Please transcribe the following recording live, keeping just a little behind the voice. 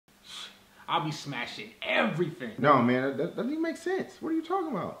I'll be smashing everything. No, man, that doesn't even make sense. What are you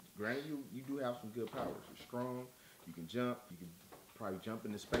talking about? Granted, you do have some good powers. You're strong. You can jump. You can probably jump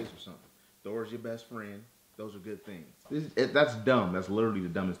into space or something. Thor's your best friend. Those are good things. That's dumb. That's literally the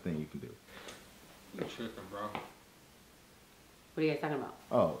dumbest thing you can do. You're tripping, bro. What are you guys talking about?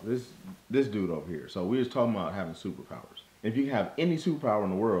 Oh, this dude over here. So we was talking about having superpowers. If you can have any superpower in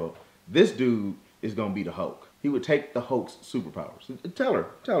the world, this dude is gonna be the Hulk. He would take the Hulk's superpowers. Tell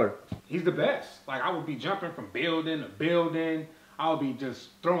her. He's the best. Like, I would be jumping from building to building. I would be just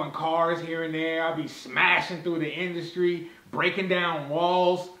throwing cars here and there. I'd be smashing through the industry, breaking down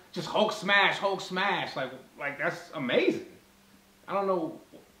walls. Just Hulk smash. Like that's amazing. I don't know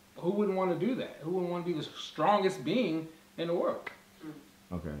who wouldn't want to do that. Who wouldn't want to be the strongest being in the world?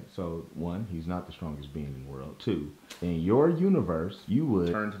 Okay, so one, he's not the strongest being in the world. Two, in your universe, you would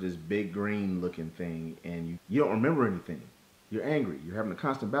turn to this big green looking thing and you don't remember anything. You're angry. You're having a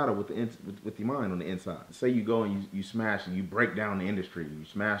constant battle with your mind on the inside. Say you go and you smash and you break down the industry. You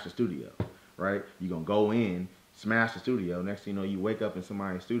smash the studio, right? You're going to go in, smash the studio. Next thing you know, you wake up in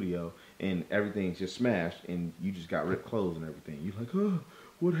somebody's studio and everything's just smashed and you just got ripped clothes and everything. You're like, oh,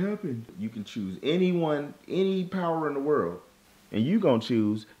 what happened? You can choose anyone, any power in the world. And you're going to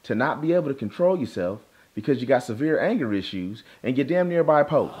choose to not be able to control yourself because you got severe anger issues and you're damn near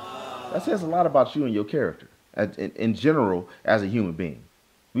bipolar. That says a lot about you and your character in general as a human being.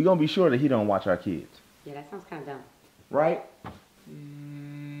 We're going to be sure that he don't watch our kids. Yeah, that sounds kind of dumb. Right?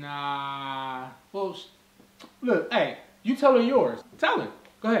 Nah. Well, look, hey, you tell her yours. Tell her.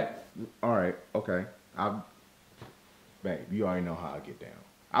 Go ahead. All right, okay. Babe, you already know how I get down.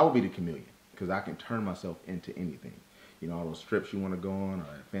 I will be the chameleon because I can turn myself into anything. You know, all those strips you want to go on or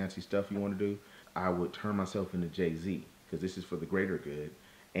that fancy stuff you want to do, I would turn myself into Jay-Z because this is for the greater good.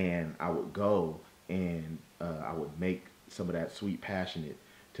 And I would go and I would make some of that Sweet Passionate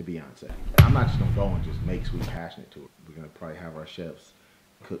to Beyonce. I'm not just going to go and just make Sweet Passionate to her. We're going to probably have our chefs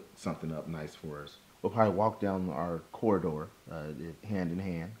cook something up nice for us. We'll probably walk down our corridor hand in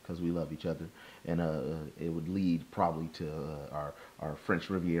hand because we love each other. And it would lead probably to our French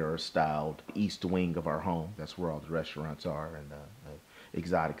Riviera styled east wing of our home. That's where all the restaurants are and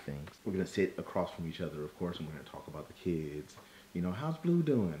exotic things. We're going to sit across from each other, of course, and we're going to talk about the kids. You know, how's Blue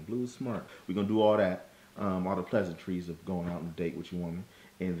doing? Blue's smart. We're going to do all that, all the pleasantries of going out on a date with your woman.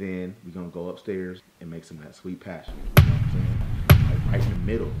 And then we're going to go upstairs and make some of that Sweet Passion. You know what I'm saying? Like right in the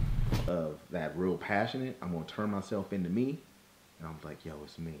middle of that real passionate, I'm going to turn myself into me. And I'm like, yo,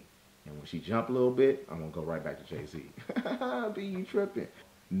 it's me. And when she jump a little bit, I'm going to go right back to Jay-Z. Be you tripping.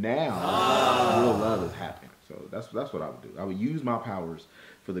 Now, real love is happening. So that's what I would do. I would use my powers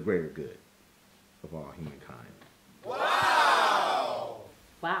for the greater good of all humankind. Wow!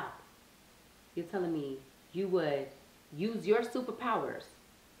 Wow. You're telling me you would use your superpowers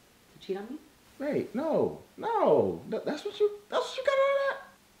to cheat on me? Wait, no. That's what you got out of that?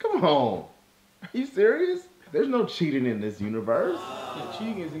 Come on. Are you serious? There's no cheating in this universe. Yeah,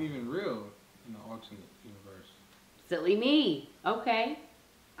 cheating isn't even real in the alternate universe. Silly me. Okay.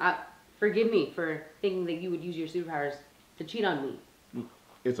 Forgive me for thinking that you would use your superpowers to cheat on me.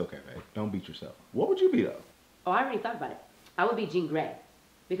 It's okay, babe. Don't beat yourself. What would you be, though? Oh, I already thought about it. I would be Jean Grey.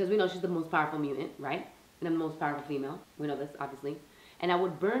 Because we know she's the most powerful mutant, right? And I'm the most powerful female. We know this, obviously. And I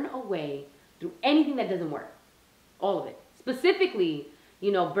would burn away through anything that doesn't work. All of it. Specifically,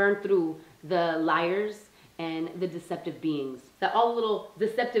 you know, burn through the liars and the deceptive beings. That all the little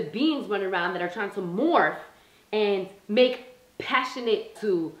deceptive beings run around that are trying to morph and make passionate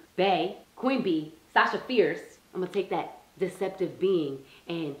to Bay, Queen Bee, Sasha Fierce. I'm gonna take that deceptive being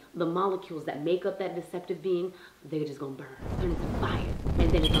and the molecules that make up that deceptive being, they're just gonna burn, turn into fire,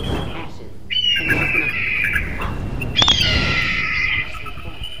 and then it's gonna turn to ashes. And then it's gonna fall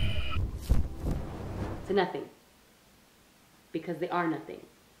to nothing. Because they are nothing.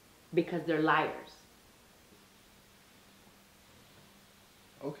 Because they're liars.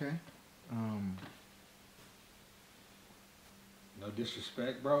 Okay. No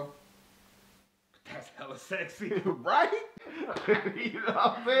disrespect, bro. That's hella sexy. Right? You know what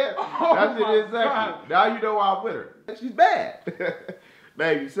I'm saying? Oh that shit is sexy. God. Now you know why I'm with her. She's bad.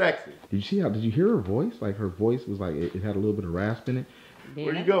 Babe, you sexy. Did you hear her voice? Like her voice was like, it had a little bit of rasp in it. Yeah.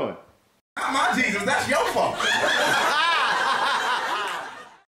 Where you going? Not my Jesus, that's your fault.